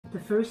The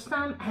first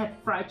time I had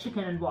fried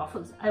chicken and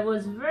waffles, I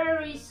was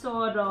very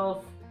sort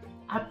of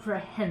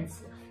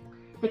apprehensive.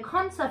 The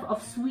concept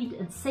of sweet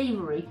and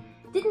savory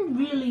didn't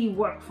really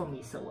work for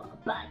me so well,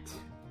 but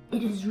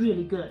it is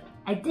really good.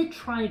 I did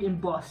try it in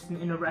Boston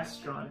in a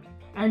restaurant,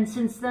 and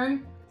since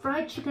then,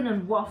 fried chicken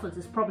and waffles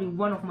is probably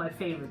one of my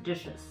favorite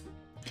dishes.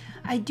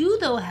 I do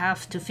though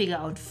have to figure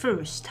out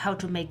first how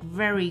to make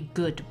very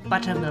good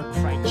buttermilk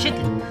fried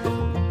chicken.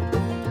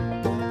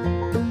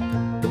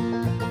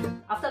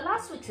 After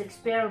last week's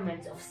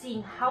experiment of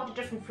seeing how the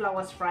different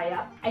flours fry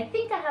up, I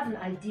think I have an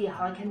idea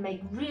how I can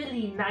make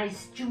really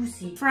nice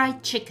juicy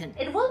fried chicken.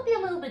 It will be a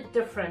little bit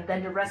different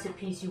than the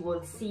recipes you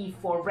will see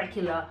for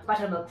regular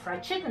buttermilk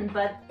fried chicken,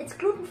 but it's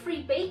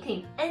gluten-free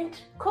baking and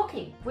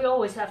cooking. We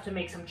always have to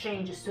make some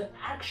changes to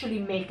actually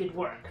make it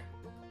work.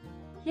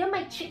 Here are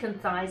my chicken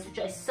thighs, which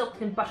I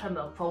soaked in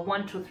buttermilk for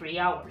 1 to 3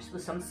 hours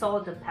with some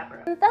salt and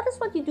pepper. And that is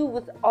what you do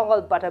with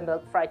all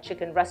buttermilk fried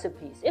chicken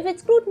recipes, if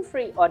it's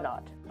gluten-free or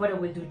not. What I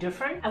will do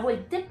different, I will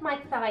dip my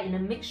thigh in a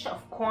mixture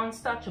of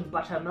cornstarch and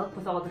buttermilk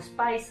with all the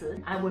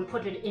spices. I will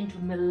put it into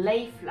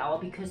millet flour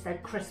because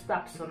that crisps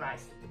up so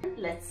nicely.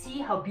 Let's see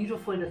how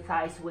beautiful the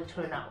thighs will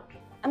turn out.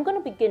 I'm going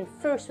to begin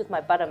first with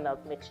my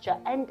buttermilk mixture,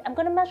 and I'm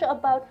going to measure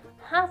about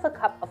 ½ a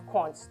cup of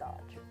cornstarch.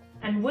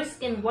 And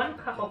whisk in 1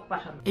 cup of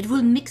buttermilk. It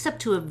will mix up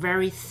to a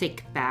very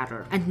thick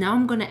batter. And now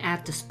I'm gonna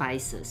add the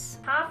spices.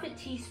 ½ a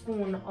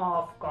teaspoon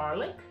of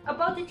garlic,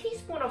 about a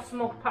teaspoon of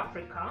smoked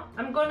paprika.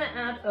 I'm gonna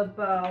add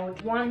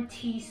about 1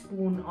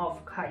 teaspoon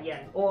of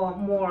cayenne, or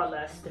more or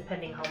less,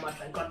 depending how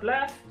much I got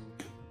left.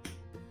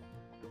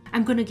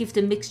 I'm gonna give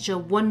the mixture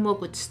one more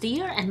good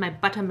stir and my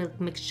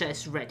buttermilk mixture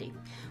is ready.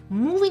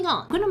 Moving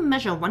on, I'm gonna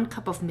measure 1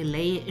 cup of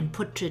millet and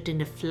put it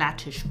in a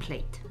flattish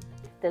plate.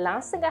 The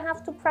last thing I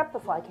have to prep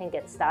before I can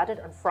get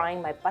started on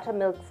frying my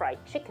buttermilk fried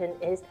chicken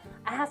is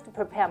I have to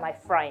prepare my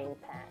frying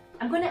pan.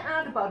 I'm going to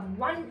add about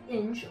 1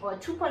 inch or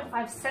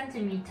 2.5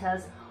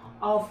 centimeters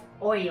of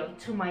oil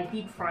to my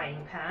deep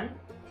frying pan.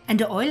 And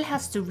the oil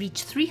has to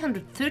reach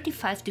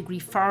 335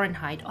 degrees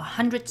Fahrenheit or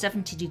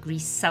 170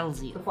 degrees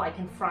Celsius before I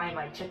can fry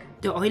my chicken.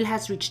 The oil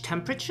has reached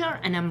temperature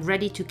and I'm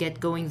ready to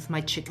get going with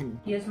my chicken.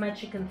 Here's my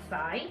chicken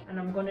thigh and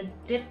I'm gonna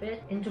dip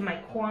it into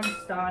my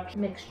cornstarch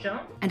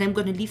mixture. And I'm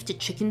gonna leave the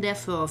chicken there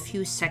for a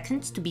few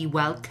seconds to be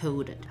well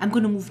coated. I'm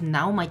gonna move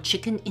now my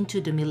chicken into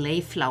the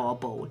millet flour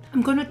bowl.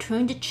 I'm gonna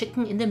turn the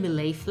chicken in the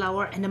millet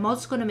flour and I'm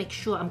also gonna make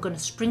sure I'm gonna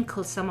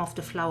sprinkle some of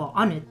the flour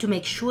on it to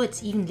make sure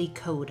it's evenly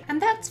coated. And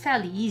that's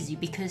fairly easy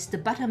because the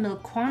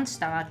buttermilk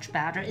cornstarch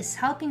batter is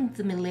helping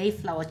the millet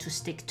flour to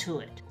stick to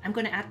it. I'm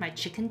going to add my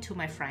chicken to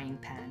my frying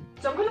pan.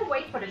 So I'm going to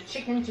wait for the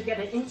chicken to get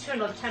an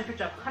internal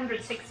temperature of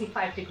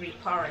 165 degrees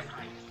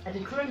Fahrenheit. At the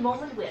current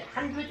moment we're at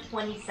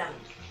 127.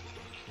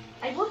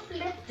 I will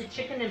flip the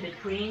chicken in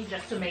between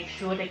just to make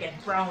sure they get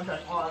browned on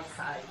all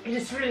sides. It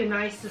is really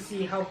nice to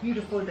see how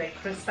beautiful they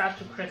start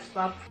to crisp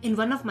up. In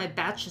one of my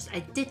batches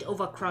I did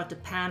overcrowd the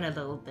pan a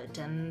little bit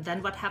and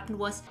then what happened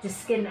was the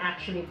skin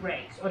actually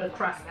breaks or the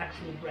crust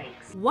actually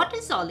breaks. What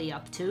is Ollie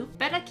up to?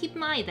 Better keep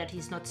an eye that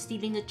he's not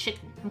stealing the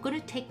chicken. I'm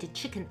gonna take the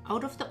chicken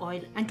out of the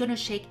oil and gonna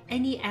shake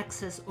any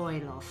excess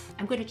oil off.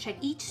 I'm gonna check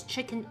each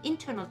chicken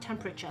internal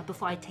temperature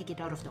before I take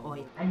it out of the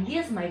oil. And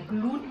here's my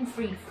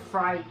gluten-free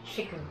fried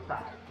chicken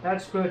thigh.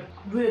 That's good,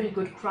 really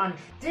good crunch.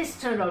 This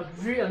turned out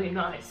really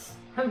nice.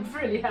 I'm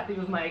really happy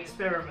with my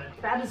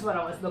experiment. That is what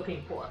I was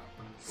looking for.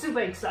 Super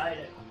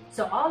excited.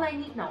 So all I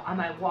need now are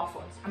my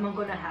waffles. I'm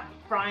gonna have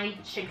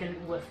fried chicken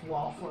with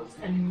waffles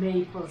and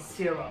maple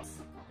syrup.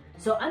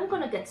 So I'm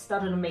gonna get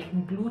started on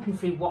making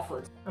gluten-free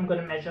waffles. I'm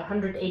gonna measure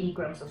 180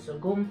 grams of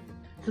sorghum.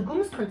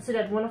 Sorghum is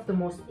considered one of the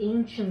most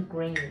ancient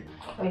grains.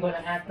 I'm going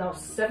to add now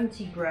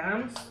 70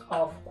 grams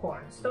of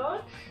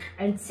cornstarch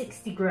and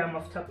 60 grams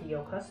of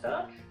tapioca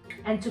starch.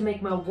 And to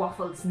make my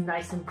waffles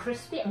nice and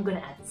crispy, I'm going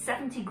to add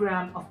 70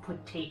 grams of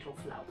potato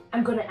flour.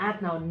 I'm going to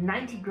add now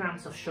 90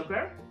 grams of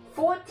sugar,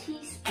 4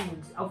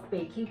 teaspoons of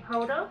baking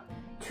powder,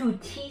 2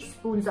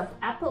 teaspoons of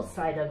apple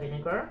cider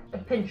vinegar, a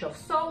pinch of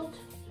salt,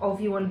 or if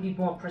you want to be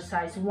more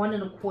precise, 1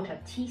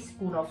 1/4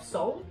 teaspoon of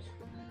salt,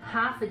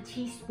 ½ a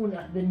teaspoon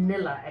of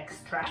vanilla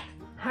extract,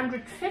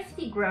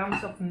 150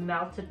 grams of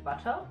melted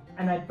butter,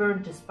 and I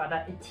burned this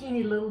butter a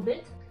teeny little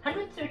bit,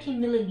 130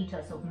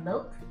 milliliters of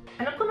milk,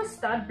 and I'm going to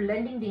start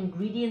blending the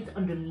ingredients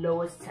on the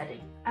lowest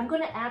setting. I'm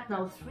going to add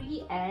now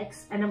 3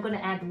 eggs and I'm going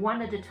to add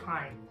 1 at a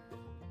time.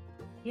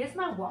 Here's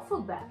my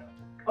waffle batter.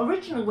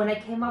 Originally when I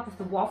came up with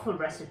the waffle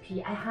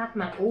recipe, I had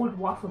my old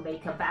waffle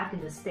maker back in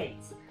the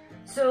States.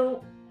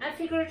 So I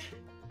figured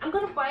I'm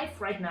going to buy it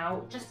right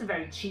now, just a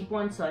very cheap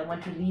one, so I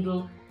went to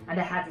Lidl and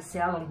I had a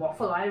sale on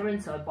waffle iron,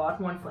 so I bought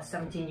one for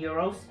 17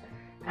 euros.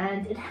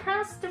 And it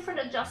has different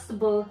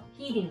adjustable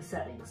heating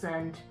settings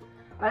and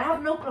I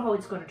have no clue how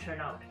it's going to turn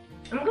out.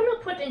 I'm going to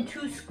put in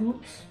 2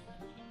 scoops,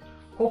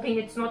 hoping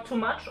it's not too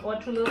much or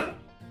too little,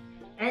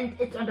 and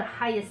it's on the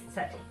highest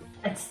setting.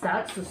 It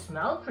starts to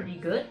smell pretty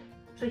good.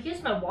 So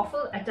here's my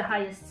waffle at the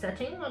highest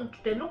setting and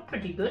they look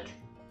pretty good.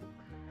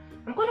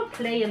 I'm going to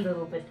play a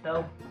little bit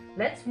though.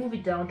 Let's move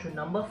it down to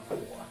number 4.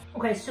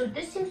 Okay, so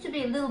this seems to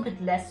be a little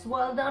bit less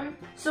well done.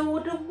 So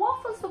the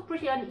waffles look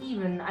pretty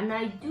uneven, and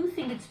I do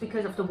think it's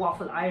because of the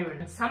waffle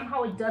iron.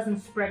 Somehow it doesn't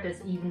spread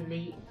as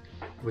evenly.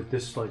 With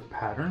this like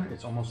pattern,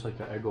 it's almost like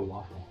the Eggo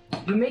waffle.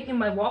 You're making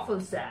my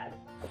waffles sad.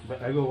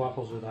 But Eggo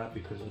waffles are that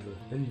because of the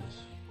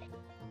thinness.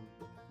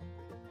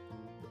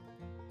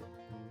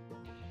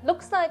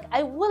 Looks like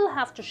I will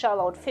have to shell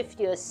out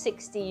 50 or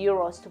 60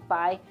 euros to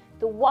buy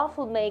the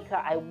waffle maker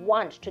I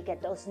want to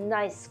get those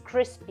nice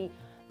crispy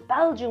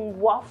Belgian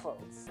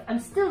waffles. I'm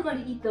still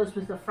going to eat those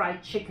with the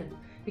fried chicken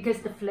because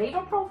the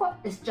flavor profile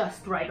is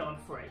just right on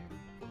for it.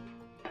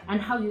 And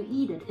how you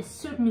eat it is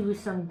certainly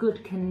with some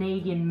good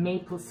Canadian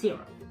maple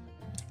syrup.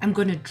 I'm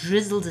going to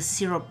drizzle the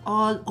syrup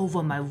all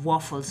over my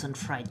waffles and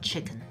fried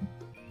chicken.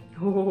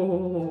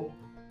 Oh,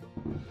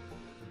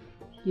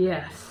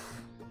 yes.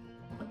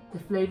 The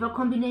flavor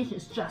combination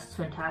is just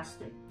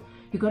fantastic.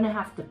 You're gonna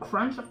have the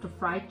crunch of the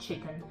fried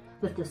chicken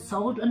with the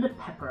salt and the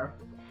pepper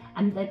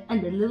and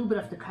a little bit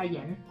of the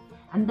cayenne,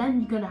 and then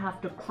you're gonna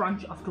have the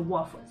crunch of the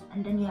waffles,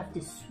 and then you have the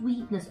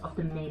sweetness of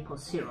the maple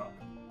syrup.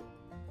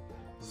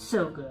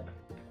 So good.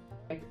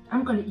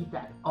 I'm gonna eat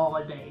that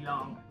all day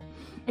long.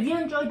 If you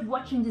enjoyed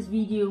watching this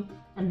video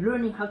and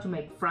learning how to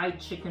make fried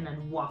chicken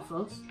and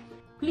waffles,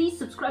 please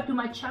subscribe to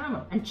my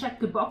channel and check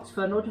the box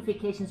for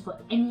notifications for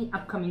any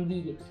upcoming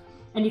videos.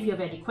 And if you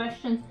have any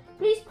questions,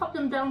 please pop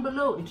them down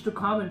below into the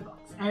comment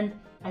box. And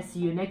I see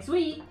you next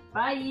week.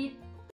 Bye!